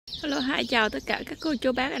Hello, hi, chào tất cả các cô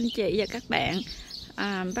chú bác anh chị và các bạn.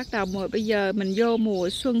 Bắt đầu bây giờ mình vô mùa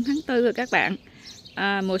xuân tháng 4 rồi các bạn.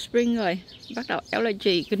 Mùa spring rồi, bắt đầu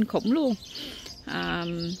allergy kinh khủng luôn.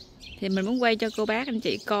 Thì mình muốn quay cho cô bác anh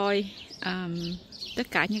chị coi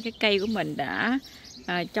tất cả những cái cây của mình đã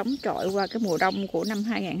chống chọi qua cái mùa đông của năm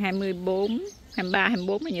 2024, 23,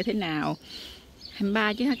 24 là như thế nào.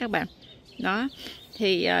 23 chứ hả các bạn. Đó,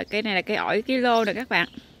 thì cây này là cây ổi kilo nè các bạn.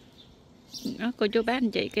 Đó, cô chú bác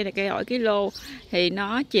anh chị, cây này cây ổi kilo thì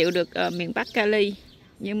nó chịu được miền Bắc Cali,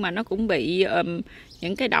 nhưng mà nó cũng bị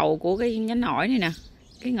những cái đầu của cái nhánh ổi này nè,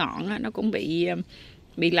 cái ngọn á, nó cũng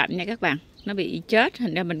bị lạnh nha các bạn, nó bị chết,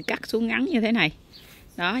 thành ra mình cắt xuống ngắn như thế này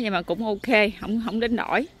đó, nhưng mà cũng ok, không đến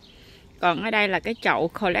nổi. Còn ở đây là cái chậu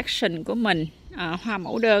collection của mình, hoa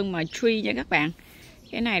mẫu đơn mà tree nha các bạn.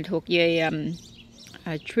 Cái này thuộc về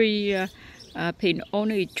tree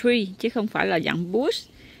Peony tree chứ không phải là dạng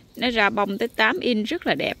bush. Nó ra bông tới 8 inch rất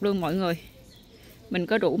là đẹp luôn mọi người. Mình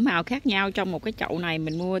có đủ màu khác nhau trong một cái chậu này,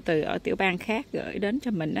 mình mua từ ở tiểu bang khác gửi đến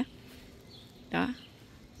cho mình đó. Đó.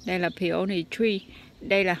 Đây là Peony tree.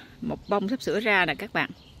 Đây là một bông sắp sửa ra nè các bạn.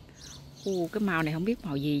 Cái màu này không biết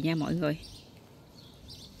màu gì nha mọi người.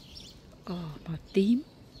 Màu tím.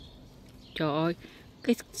 Trời ơi,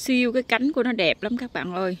 cái cánh của nó đẹp lắm các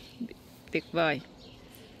bạn ơi. Tuyệt vời.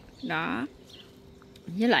 Đó.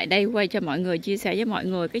 Với lại đây quay cho mọi người, chia sẻ với mọi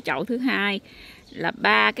người cái chậu thứ hai là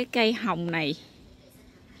 3 cái cây hồng này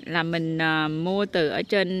là mình mua từ ở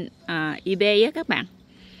trên eBay á các bạn.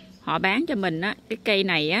 Họ bán cho mình á, cái cây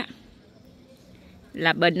này á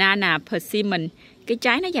là banana persimmon. Cái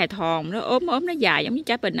trái nó dài thòn, nó ốm nó dài giống như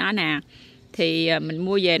trái banana. Thì mình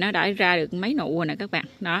mua về nó đã ra được mấy nụ rồi nè các bạn.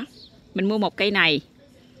 Đó, mình mua một cây này.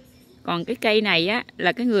 Còn cái cây này á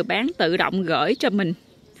là cái người bán tự động gửi cho mình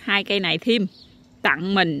 2 cây này thêm,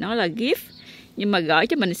 tặng mình, nó là gift, nhưng mà gửi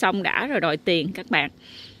cho mình xong đã rồi đòi tiền các bạn.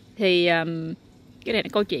 Thì cái này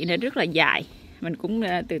câu chuyện này rất là dài, mình cũng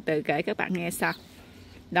từ từ kể các bạn nghe sau.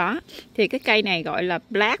 Đó, thì cái cây này gọi là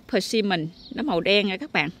black persimmon, nó màu đen nha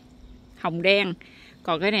các bạn, hồng đen.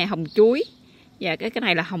 Còn cái này hồng chuối, và cái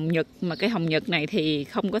này là hồng nhật, mà cái hồng nhật này thì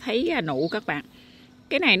không có thấy ra nụ các bạn.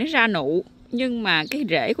 Cái này nó ra nụ nhưng mà cái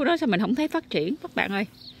rễ của nó sao mình không thấy phát triển các bạn ơi.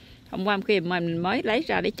 Hôm qua khi mình mới lấy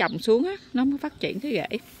ra để trồng xuống á, nó mới phát triển cái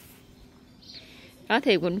rễ. Đó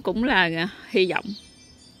thì cũng là hy vọng.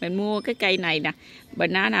 Mình mua cái cây này nè,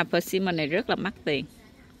 banana persimmon này rất là mắc tiền.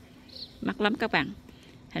 Mắc lắm các bạn.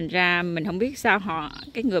 Thành ra mình không biết sao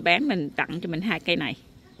cái người bán mình tặng cho mình 2 cây này.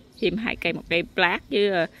 Thêm 2 cây, một cây black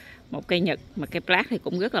với một cây nhật. Mà cây black thì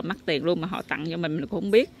cũng rất là mắc tiền luôn, mà họ tặng cho mình cũng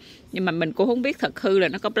không biết. Nhưng mà mình cũng không biết thật hư là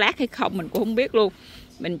nó có black hay không, mình cũng không biết luôn.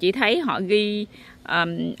 Mình chỉ thấy họ ghi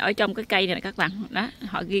ở trong cái cây này nè các bạn. Đó,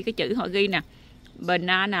 họ ghi cái chữ, họ ghi nè,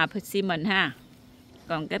 banana persimmon ha.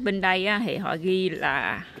 Còn cái bên đây á, thì họ ghi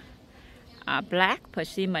là black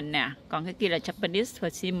persimmon nè. Còn cái kia là Japanese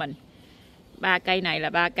persimmon. 3 cây này là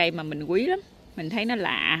 3 cây mà mình quý lắm. Mình thấy nó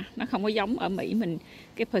lạ, nó không có giống ở Mỹ mình.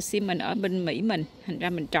 Cái persimmon ở bên Mỹ mình, thành ra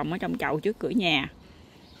mình trồng ở trong chậu trước cửa nhà.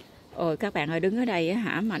 Ôi các bạn ơi, đứng ở đây á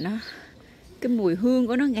hả, mà cái mùi hương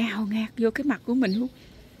của nó ngào ngạt vô cái mặt của mình luôn.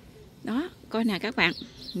 Đó, coi nè các bạn,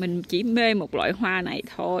 mình chỉ mê một loại hoa này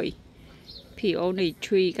thôi. Peony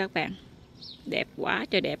tree các bạn. Đẹp quá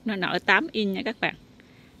trời đẹp, nó nở 8 inch nha các bạn.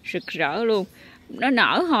 Rực rỡ luôn. Nó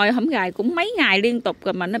nở hồi hổng gài cũng mấy ngày liên tục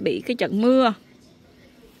rồi mà nó bị cái trận mưa.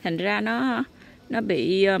 Thành ra nó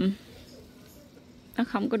bị nó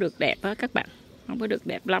không có được đẹp á các bạn, không có được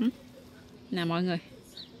đẹp lắm. Nè mọi người.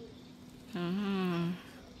 Đó.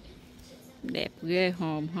 Đẹp ghê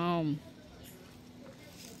hồn hồn.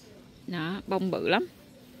 Đó, bông bự lắm.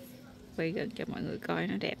 Quay gần cho mọi người coi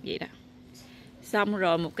nó đẹp vậy đó. Xong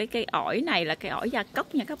rồi một cái cây ổi này là cây ổi da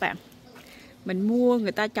cốc nha các bạn. Mình mua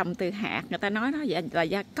người ta trồng từ hạt, người ta nói nó là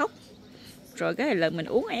da cốc. Rồi cái là mình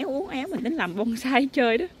uốn éo mình tính làm bonsai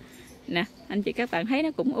chơi đó. Nè, anh chị các bạn thấy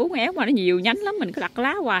nó cũng uốn éo mà nó nhiều nhánh lắm, mình cứ đặt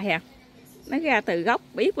lá hoài à. Nó ra từ gốc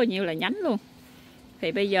biết bao nhiêu là nhánh luôn.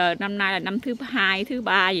 Thì bây giờ năm nay là năm thứ 2, thứ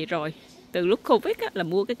 3 gì rồi. Từ lúc Covid á, là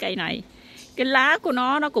mua cái cây này. Cái lá của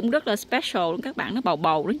nó cũng rất là special các bạn, nó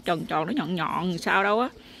bầu, nó tròn, nó nhọn sao đâu á.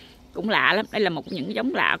 Cũng lạ lắm, đây là một những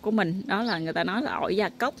giống lạ của mình. Đó là người ta nói là ổi da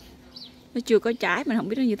cốc. Nó chưa có trái, mình không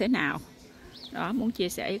biết nó như thế nào. Đó, muốn chia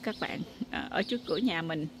sẻ với các bạn ở trước cửa nhà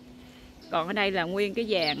mình. Còn ở đây là nguyên cái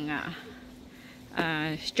dàn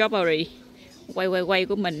strawberry quay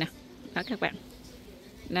của mình nè. Đó các bạn.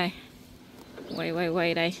 Đây.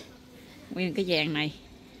 Quay đây. Nguyên cái dàn này.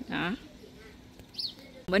 Đó.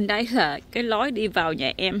 Bên đây là cái lối đi vào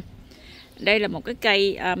nhà em. Đây là một cái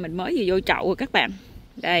cây mình mới vừa vô chậu rồi các bạn.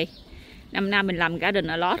 Đây. Năm nay mình làm garden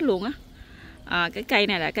ở lót luôn á. Cái cây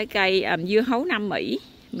này là cái cây dưa hấu Nam Mỹ.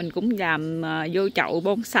 mình cũng làm vô chậu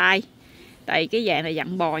bonsai. Tại cái dạng này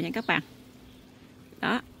dặn bò nha các bạn.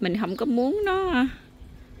 Đó, mình không có muốn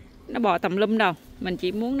nó bò tùm lum đâu. Mình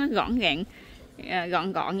chỉ muốn nó gọn gàng,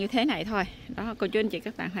 gọn như thế này thôi. Đó, cô chú anh chị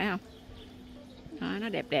các bạn thấy không? Đó, nó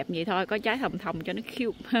đẹp đẹp vậy thôi, có trái hồng thồng cho nó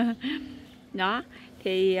cute. Đó,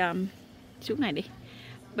 thì xuống này đi.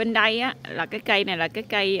 Bên đây á là cái cây này là cái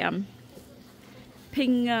cây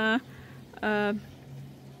pink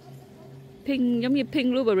pink, giống như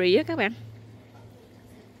pink blueberry á các bạn.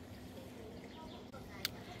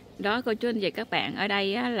 Đó, cô chú anh chị các bạn, ở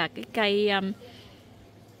đây á, là cái cây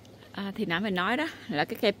thì nãy mình nói đó là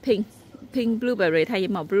cái cây pink blueberry, thay vì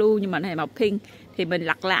màu blue nhưng mà này màu pink. Thì mình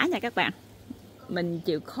lặt lá nha các bạn, mình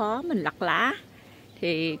chịu khó mình lặt lá.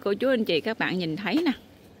 Thì cô chú anh chị các bạn nhìn thấy nè,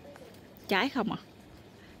 trái không à?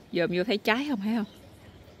 Dòm vô thấy trái không, thấy không?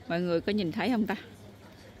 Mọi người có nhìn thấy không ta?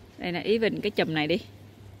 Đây là ý bình cái chùm này đi.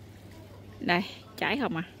 Đây, trái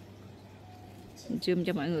không à? Mình zoom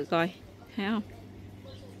cho mọi người coi, thấy không?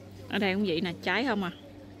 Ở đây cũng vậy nè, trái không à?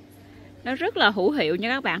 Nó rất là hữu hiệu nha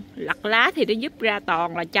các bạn. Lặt lá thì nó giúp ra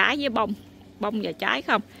toàn là trái với bông và trái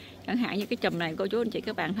không. Chẳng hạn như cái chùm này cô chú anh chị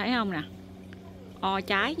các bạn thấy không nè,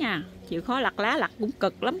 trái nha. Chịu khó lặt lá lặt cũng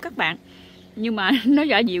cực lắm các bạn, nhưng mà nó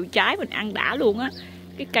ra nhiều trái mình ăn đã luôn á.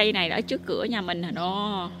 Cái cây này ở trước cửa nhà mình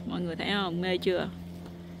đó, mọi người thấy không, mê chưa?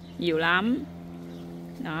 Nhiều lắm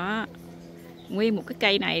đó. Nguyên một cái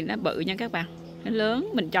cây này nó bự nha các bạn, nó lớn.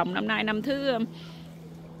 Mình trồng năm nay năm thứ,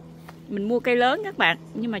 mình mua cây lớn các bạn,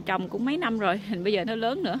 nhưng mà trồng cũng mấy năm rồi, hình bây giờ nó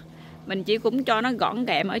lớn nữa. Mình chỉ cũng cho nó gọn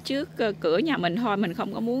gàng ở trước cửa nhà mình thôi, mình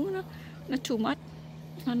không có muốn nó too much,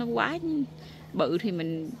 nó quá bự thì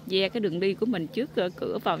mình ve cái đường đi của mình trước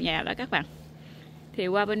cửa vào nhà đó các bạn. Thì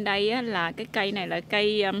qua bên đây á, là cái cây này là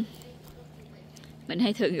cây mình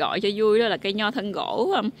hay thường gọi cho vui đó là cây nho thân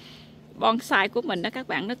gỗ bonsai của mình đó các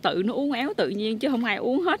bạn. Nó tự nó uốn éo tự nhiên chứ không ai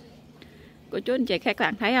uốn hết. Cô chú anh chị các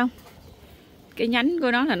bạn thấy không? Cái nhánh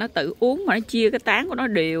của nó là nó tự uốn mà nó chia cái tán của nó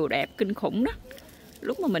đều đẹp kinh khủng đó.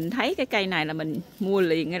 Lúc mà mình thấy cái cây này là mình mua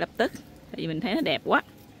liền ngay lập tức, tại vì mình thấy nó đẹp quá.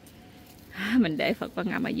 Mình để Phật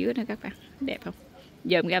Quan Âm ở dưới đó các bạn, đẹp không?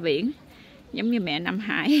 Dòm ra biển giống như mẹ Nam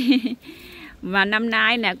Hải. Và năm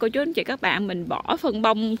nay nè cô chú anh chị các bạn, mình bỏ phân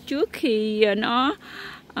bông trước khi nó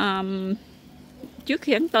trước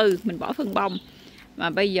khi tháng 4 mình bỏ phân bông. Mà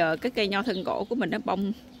bây giờ cái cây nho thân gỗ của mình nó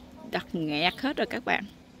bông đặt nghẹt hết rồi các bạn.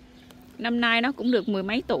 Năm nay nó cũng được 10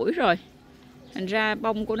 mấy tuổi rồi, thành ra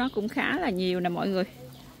bông của nó cũng khá là nhiều nè mọi người.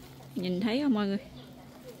 Nhìn thấy không mọi người?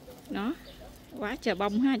 Đó, quá trời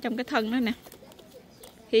bông ha, trong cái thân đó nè.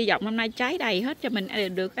 Hy vọng năm nay trái đầy hết cho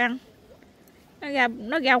mình được ăn.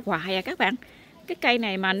 Nó ra hoài à các bạn. Cái cây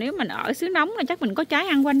này mà nếu mình ở xứ nóng là chắc mình có trái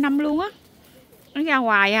ăn quanh năm luôn á. Nó ra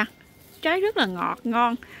hoài à. Trái rất là ngọt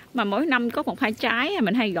ngon, mà mỗi năm có 1-2 trái.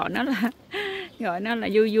 Mình hay gọi nó là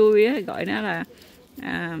vui vui á, gọi nó là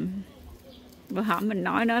bữa hổm mình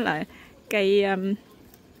nói nó là cây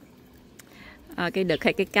cây đực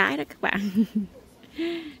hay cây cái đó các bạn.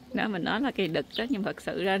 Đó, mình nói là cây đực đó, nhưng thật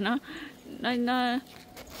sự ra nó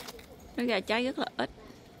ra trái rất là ít,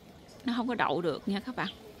 nó không có đậu được nha các bạn.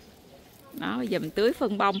 Đó, bây giờ mình tưới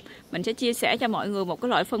phân bông, mình sẽ chia sẻ cho mọi người một cái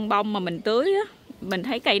loại phân bông mà mình tưới á. Mình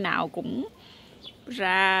thấy cây nào cũng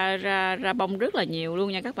ra bông rất là nhiều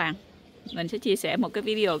luôn nha các bạn. Mình sẽ chia sẻ một cái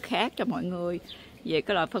video khác cho mọi người về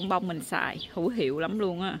cái loại phân bông mình xài, hữu hiệu lắm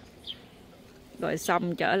luôn á. Rồi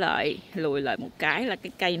xong trở lại, lùi lại một cái là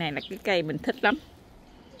cái cây này là cái cây mình thích lắm.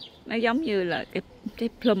 Nó giống như là cái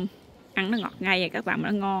plum, ăn nó ngọt ngay các bạn,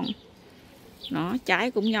 mà nó ngon. Nó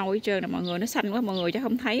trái cũng nhau hết trơn nè mọi người, nó xanh quá mọi người chắc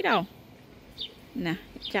không thấy đâu. Nè,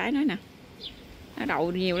 trái nó nè, nó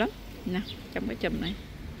đậu nhiều lắm nè, trong cái chùm này.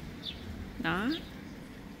 Đó,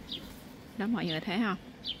 đó mọi người thấy không?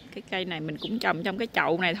 Cái cây này mình cũng trồng trong cái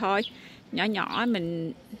chậu này thôi, nhỏ nhỏ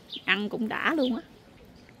mình ăn cũng đã luôn á,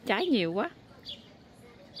 trái nhiều quá.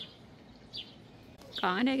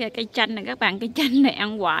 Còn ở đây là cây chanh này các bạn, cây chanh này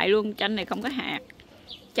ăn hoài luôn, chanh này không có hạt,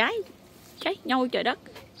 trái nhau trời đất,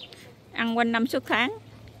 ăn quanh năm suốt tháng.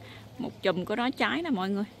 Một chùm của nó trái nè mọi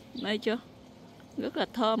người, mê chưa? Rất là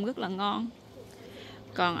thơm, rất là ngon.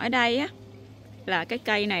 Còn ở đây á là cái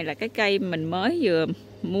cây này là cái cây mình mới vừa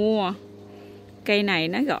mua. Cây này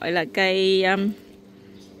nó gọi là cây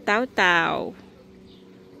táo tàu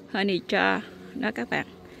honey jar đó các bạn.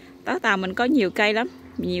 Táo tàu mình có nhiều cây lắm,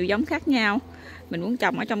 nhiều giống khác nhau. Mình muốn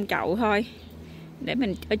trồng ở trong chậu thôi, để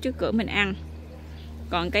mình ở trước cửa mình ăn.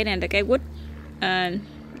 Còn cây này là cây quýt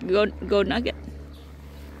gold nugget,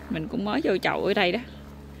 mình cũng mới vô chậu ở đây đó.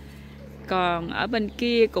 Còn ở bên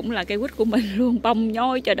kia cũng là cây quýt của mình luôn, bông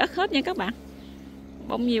nhoi trời đất hết nha các bạn.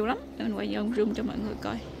 Bông nhiều lắm, để mình quay zoom cho mọi người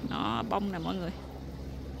coi. Đó, bông nè mọi người.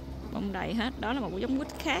 bông đầy hết. Đó là một giống quýt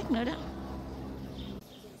khác nữa đó.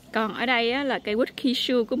 Còn ở đây á, là cây quýt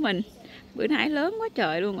Kishu của mình. Bữa nãy lớn quá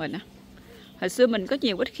trời luôn rồi nè. Hồi xưa mình có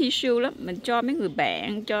nhiều quýt Kishu lắm, mình cho mấy người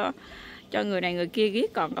bạn, cho người này người kia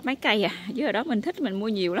ghét, còn có mấy cây à. Chứ hồi đó mình thích mình mua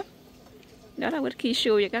nhiều lắm. Đó là quýt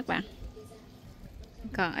Kishu nha các bạn.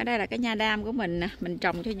 Còn ở đây là cái nha đam của mình nè, mình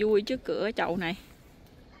trồng cho vui trước cửa chậu này.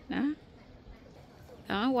 Đó.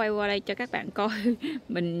 Đó, quay qua đây cho các bạn coi.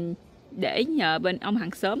 Mình để nhờ bên ông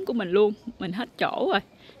hàng xóm của mình luôn, mình hết chỗ rồi.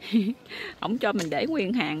 Ổng cho mình để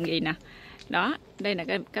nguyên hàng gì nè. Đó, đây là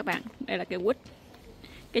các bạn, đây là cây quýt.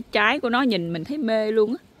 Cái trái của nó nhìn mình thấy mê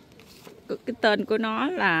luôn á. Cái tên của nó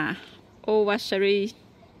là Ovari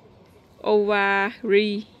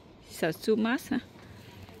Satsumas hả?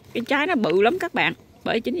 Cái trái nó bự lắm các bạn.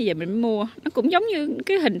 Bởi chính vì vậy mình mới mua. Nó cũng giống như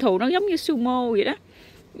cái hình thù nó giống như sumo vậy đó.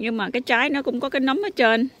 Nhưng mà cái trái nó cũng có cái nấm ở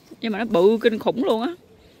trên, nhưng mà nó bự kinh khủng luôn á.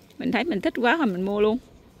 Mình thấy mình thích quá rồi mình mua luôn.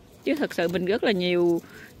 Chứ thật sự mình rất là nhiều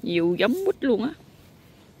giống quýt luôn á.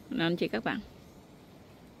 Nên chị các bạn,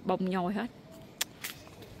 bông nhoi hết.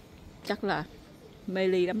 Chắc là mê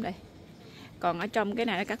ly lắm đây. Còn ở trong cái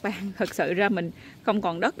này đó các bạn, thật sự ra mình không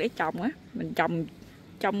còn đất để trồng á. Mình trồng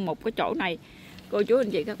trong một cái chỗ này, cô chú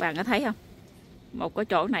anh chị các bạn có thấy không? Một cái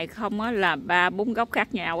chỗ này không á là 3-4 gốc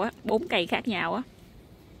khác nhau á, 4 cây khác nhau á.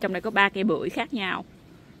 Trong đây có 3 cây bưởi khác nhau.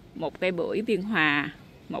 Một cây bưởi Biên Hòa,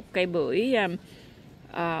 một cây bưởi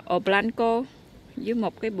Oblanco, với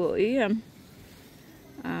một cái bưởi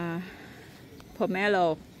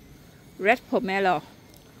pomelo, red pomelo.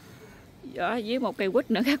 Đó, với một cây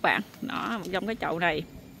quýt nữa các bạn. Đó, trong cái chậu này.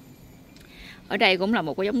 Ở đây cũng là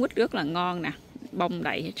một cái giống quýt rất là ngon nè, bông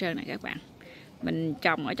đầy hết trơn này các bạn. Mình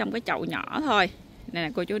trồng ở trong cái chậu nhỏ thôi. Đây là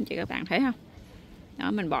cô chú anh chị các bạn thấy không?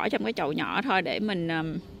 Đó, mình bỏ trong cái chậu nhỏ thôi để mình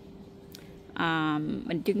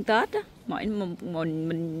trưng Tết á.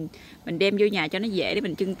 Mình đem vô nhà cho nó dễ để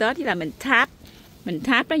mình trưng Tết, chứ là mình tháp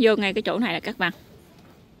nó vô ngay cái chỗ này là các bạn.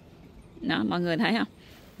 Đó, mọi người thấy không?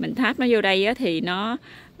 Mình tháp nó vô đây á, thì nó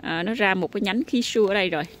ra một cái nhánh Kishu ở đây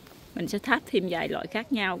rồi. Mình sẽ tháp thêm vài loại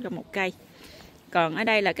khác nhau trong một cây. Còn ở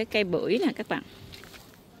đây là cái cây bưởi nè các bạn.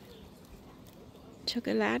 Sao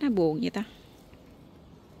cái lá nó buồn vậy ta?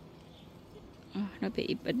 Nó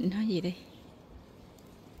bị bệnh hay gì đây?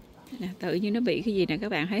 Nè, tự nhiên nó bị cái gì nè các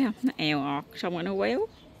bạn thấy không? Nó èo ọt xong rồi nó quéo.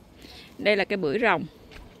 Đây là cây bưởi rồng.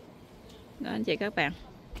 Đó anh chị các bạn.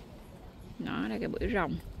 Đó là cây bưởi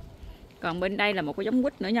rồng. Còn bên đây là một cái giống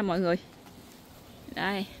quýt nữa nha mọi người.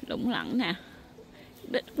 Đây, lủng lẳng nè.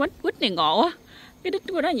 Quýt này ngộ á. Cái đít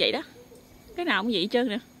của nó vậy đó. Cái nào cũng vậy trơn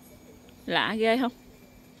nè. Lạ ghê không?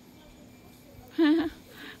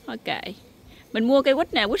 Thôi kệ. Mình mua cây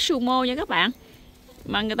quýt này, quýt sumo nha các bạn.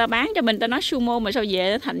 Mà người ta bán cho mình, ta nói sumo mà sao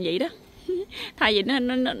về nó thành vậy đó. Thay vì nó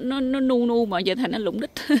nu mà giờ thành nó lủng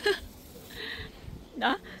đít.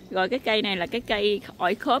 Đó, rồi cái cây này là cái cây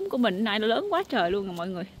ổi khóm của mình, nay nó lớn quá trời luôn rồi mọi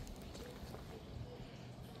người.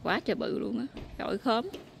 Quá trời bự luôn á, ổi khóm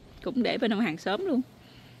cũng để bên ông hàng xóm luôn.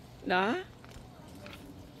 Đó.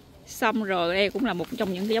 Xong rồi đây cũng là một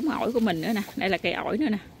trong những cái giống ổi của mình nữa nè. Đây là cây ổi nữa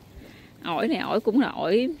nè. Ổi này ổi cũng là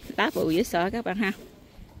ổi lá bự dễ sợ các bạn ha.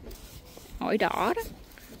 Ổi đỏ đó.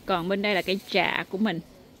 Còn bên đây là cây trà của mình.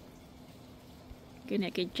 Cái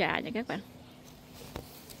này cây trà nha các bạn.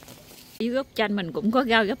 Dưới gốc chanh mình cũng có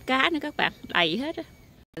rau gấp cá nữa các bạn, đầy hết á.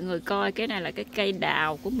 Mọi người coi, cái này là cái cây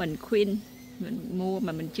đào của mình khuyên. Mình mua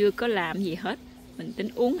mà mình chưa có làm gì hết. Mình tính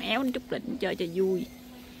uốn éo chút đỉnh chơi cho vui.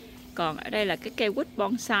 Còn ở đây là cái cây quýt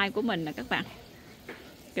bonsai của mình nè các bạn.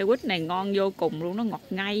 Cây quýt này ngon vô cùng luôn, nó ngọt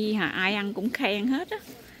ngây hả, ai ăn cũng khen hết á.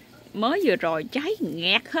 Mới vừa rồi trái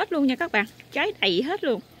nghẹt hết luôn nha các bạn, trái đầy hết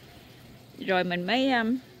luôn. Rồi mình mới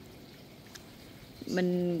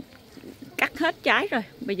mình cắt hết trái rồi,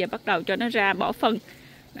 bây giờ bắt đầu cho nó ra bỏ phân,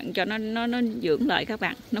 cho nó dưỡng lại các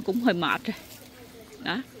bạn, nó cũng hơi mệt rồi.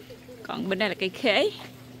 Đó. Còn bên đây là cây khế.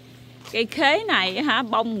 Cây khế này hả,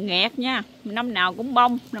 bông nghẹt nha, năm nào cũng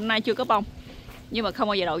bông, năm nay chưa có bông, nhưng mà không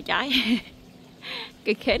bao giờ đậu trái.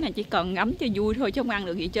 Cây khế này chỉ còn ngắm cho vui thôi chứ không ăn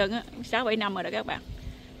được gì trơn á, 6-7 năm rồi đó các bạn,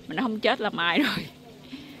 mà nó không chết là mai rồi.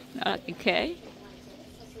 Đó là cây khế.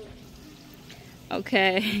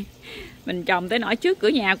 Ok, mình trồng tới nỗi trước cửa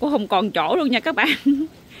nhà cũng không còn chỗ luôn nha các bạn.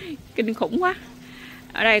 Kinh khủng quá.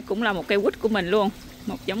 Ở đây cũng là một cây quýt của mình luôn,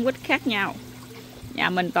 một giống quýt khác nhau. Nhà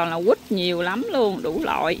mình toàn là quýt nhiều lắm luôn, đủ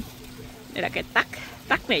loại. Đây là cây tắc.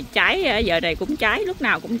 Tắc này trái, giờ này cũng trái, lúc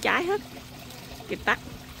nào cũng trái hết. Cây tắc.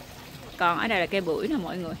 Còn ở đây là cây bưởi nè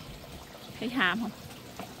mọi người. Thấy ham không?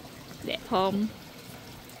 Đẹp không?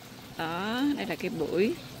 Đó, đây là cây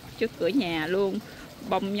bưởi trước cửa nhà luôn.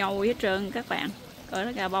 Bông nhoi hết trơn các bạn. Coi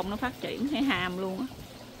nó ra bông nó phát triển, thấy ham luôn á.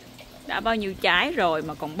 Đã bao nhiêu trái rồi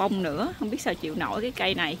mà còn bông nữa, không biết sao chịu nổi cái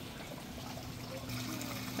cây này.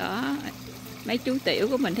 Đó, mấy chú tiểu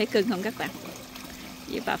của mình thấy cưng không các bạn?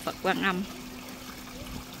 Với bà Phật Quan Âm.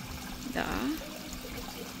 Đó.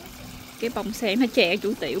 Cái bông sen nó che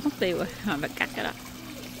chú tiểu mất tiêu rồi, phải cắt cái đó.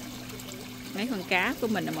 Mấy con cá của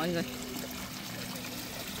mình nè mọi người.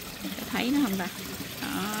 Thấy nó không ta?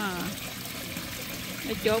 Đó.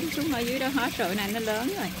 Nó trốn xuống ở dưới đó hết rồi, này nó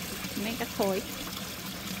lớn rồi. Mấy cá khôi.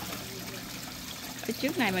 Ở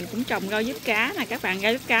trước này mình cũng trồng rau diếp cá nè các bạn.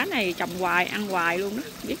 Rau diếp cá này trồng hoài, ăn hoài luôn đó.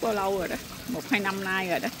 Biết bao lâu rồi đó, 1-2 năm nay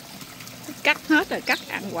rồi đó. Cắt hết rồi, cắt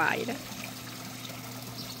ăn hoài đó.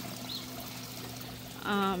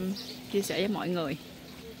 Chia sẻ với mọi người.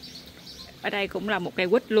 Ở đây cũng là một cây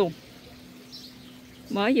quýt luôn.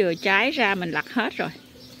 Mới vừa trái ra mình lặt hết rồi.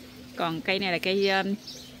 Còn cây này là cây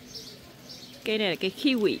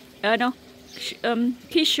kiwi.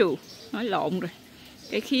 Kisu. Nói lộn rồi.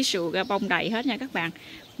 Cái kisu ra bông đầy hết nha các bạn.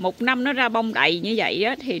 Một năm nó ra bông đầy như vậy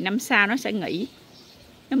á, thì năm sau nó sẽ nghỉ.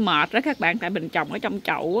 Nó mệt đó các bạn. Tại mình trồng ở trong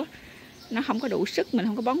chậu á, nó không có đủ sức. Mình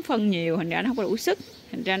không có bón phân nhiều, thành ra nó không có đủ sức.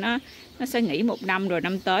 Thành ra nó sẽ nghỉ 1 năm, rồi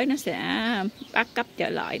năm tới nó sẽ bắt cấp trở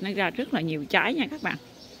lại. Nó ra rất là nhiều trái nha các bạn.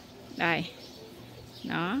 Đây.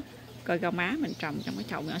 Đó. Coi rau má mình trồng trong cái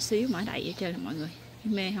chậu nhỏ xíu mà đầy ở trên mọi người.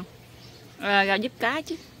 Mê không? Rau diếp cá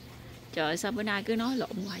chứ. Trời ơi, sao bữa nay cứ nói lộn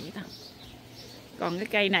hoài vậy ta. Còn cái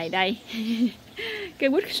cây này đây. Cây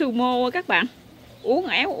quýt sumo các bạn. Uốn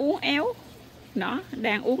éo. Nó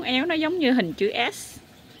đang uốn éo, nó giống như hình chữ S.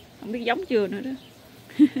 Không biết giống chưa nữa đó.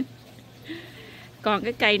 Còn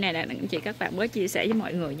cái cây này là anh chị các bạn mới chia sẻ với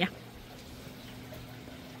mọi người nha.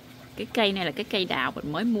 Cái cây này là cái cây đào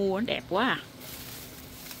mình mới mua, nó đẹp quá à.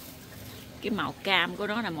 Cái màu cam của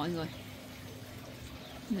nó là mọi người.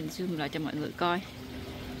 Mình zoom lại cho mọi người coi.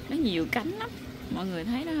 Nó nhiều cánh lắm. Mọi người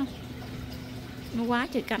thấy đó không? Nó quá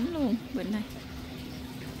trời cánh luôn bên đây.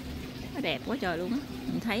 Nó đẹp quá trời luôn á.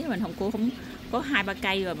 Mình thấy cô không có 2-3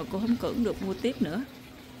 cây rồi mà cô không cưỡng được mua tiếp nữa.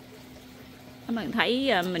 Mình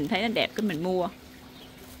thấy nó đẹp cái mình mua.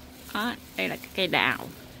 Đó, đây là cái cây đào.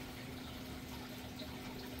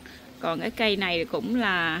 Còn cái cây này cũng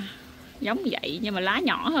là giống vậy nhưng mà lá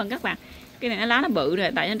nhỏ hơn các bạn. Cái này lá nó bự rồi,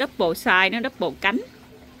 tại nó double size, nó double cánh.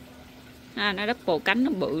 Nó double cánh,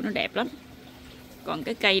 nó bự, nó đẹp lắm. Còn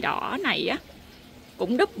cái cây đỏ này á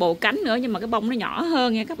cũng double cánh nữa nhưng mà cái bông nó nhỏ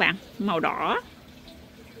hơn nha các bạn, màu đỏ.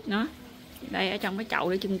 Đó. Đây ở trong cái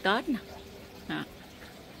chậu để trưng Tết nè. Đó.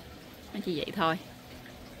 Nó chỉ vậy thôi.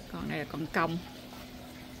 Còn đây là con công.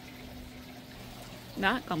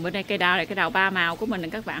 Đó, còn bên đây cây đào này, cây đào 3 màu của mình nè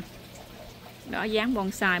các bạn. Đó, dáng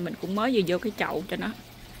bonsai mình cũng mới vừa vô cái chậu cho nó.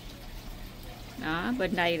 Đó,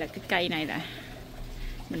 bên đây là cái cây này là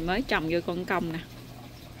mình mới trồng vô con công nè.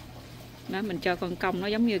 Đó, mình cho con công nó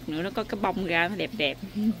giống như nữa, nó có cái bông ra nó đẹp đẹp.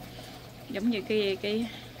 Giống như cái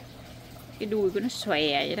đuôi của nó xòe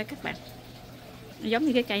vậy đó các bạn. Nó giống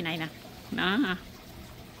như cái cây này nè. Đó.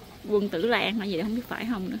 Quân tử lan hay gì đó không biết phải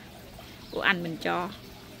không nữa. Của anh mình cho.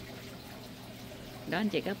 Đó anh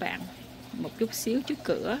chị các bạn. Một chút xíu trước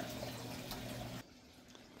cửa.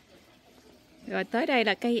 Rồi tới đây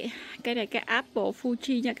là cây này, cái apple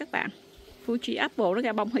Fuji nha các bạn. Fuji apple nó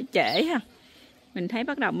ra bông hơi trễ ha. Mình thấy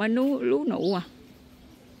bắt đầu mới lú nụ à.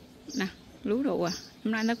 Nè, lú nụ à.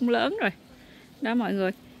 Hôm nay nó cũng lớn rồi. Đó mọi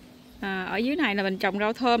người. Ở dưới này là mình trồng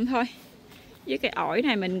rau thơm thôi. Với cái ổi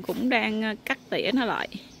này mình cũng đang cắt tỉa nó lại.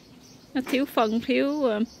 Nó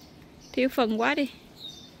thiếu phân quá đi.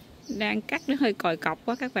 Đang cắt nó hơi còi cọc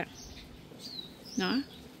quá các bạn. Đó.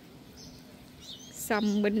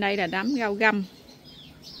 Xong bên đây là đám rau găm,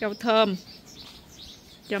 rau thơm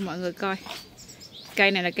cho mọi người coi.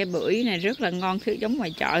 Cây này là cây bưởi này rất là ngon, thứ giống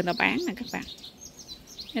ngoài chợ người ta bán nè các bạn.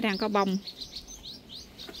 Nó đang có bông.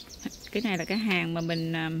 Cái này là cái hàng mà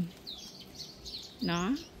mình nó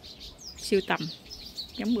siêu tầm,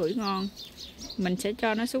 giống bưởi ngon. Mình sẽ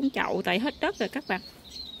cho nó xuống chậu tại hết đất rồi các bạn.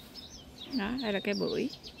 Đó, đây là cây bưởi.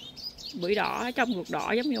 Bưởi đỏ, trong ruột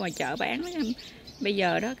đỏ giống như ngoài chợ bán đó, bây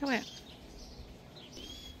giờ đó các bạn.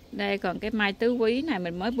 Đây còn cái mai tứ quý này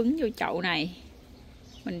mình mới bứng vô chậu này.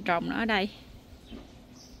 Mình trồng nó ở đây.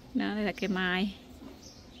 Đó, đây là cây mai.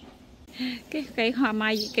 Cái cây hoa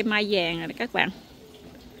mai, cây mai vàng này các bạn.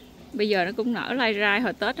 Bây giờ nó cũng nở lai rai,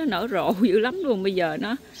 hồi Tết nó nở rộ dữ lắm luôn. Bây giờ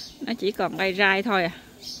nó chỉ còn lai rai thôi à.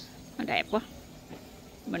 Nó đẹp quá.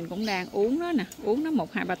 Mình cũng đang uống nó nè, uống nó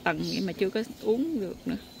 1-2-3 tầng vậy mà chưa có uống được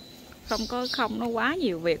nữa. Không nó quá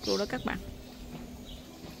nhiều việc luôn đó các bạn.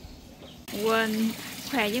 Quên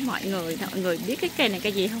khoe với mọi người biết cái cây này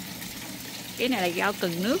cây gì không? Cái này là rau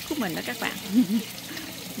cần nước của mình đó các bạn.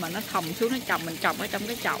 Mà nó thòng xuống, nó trồng, mình trồng ở trong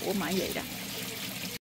cái chậu mà vậy đó.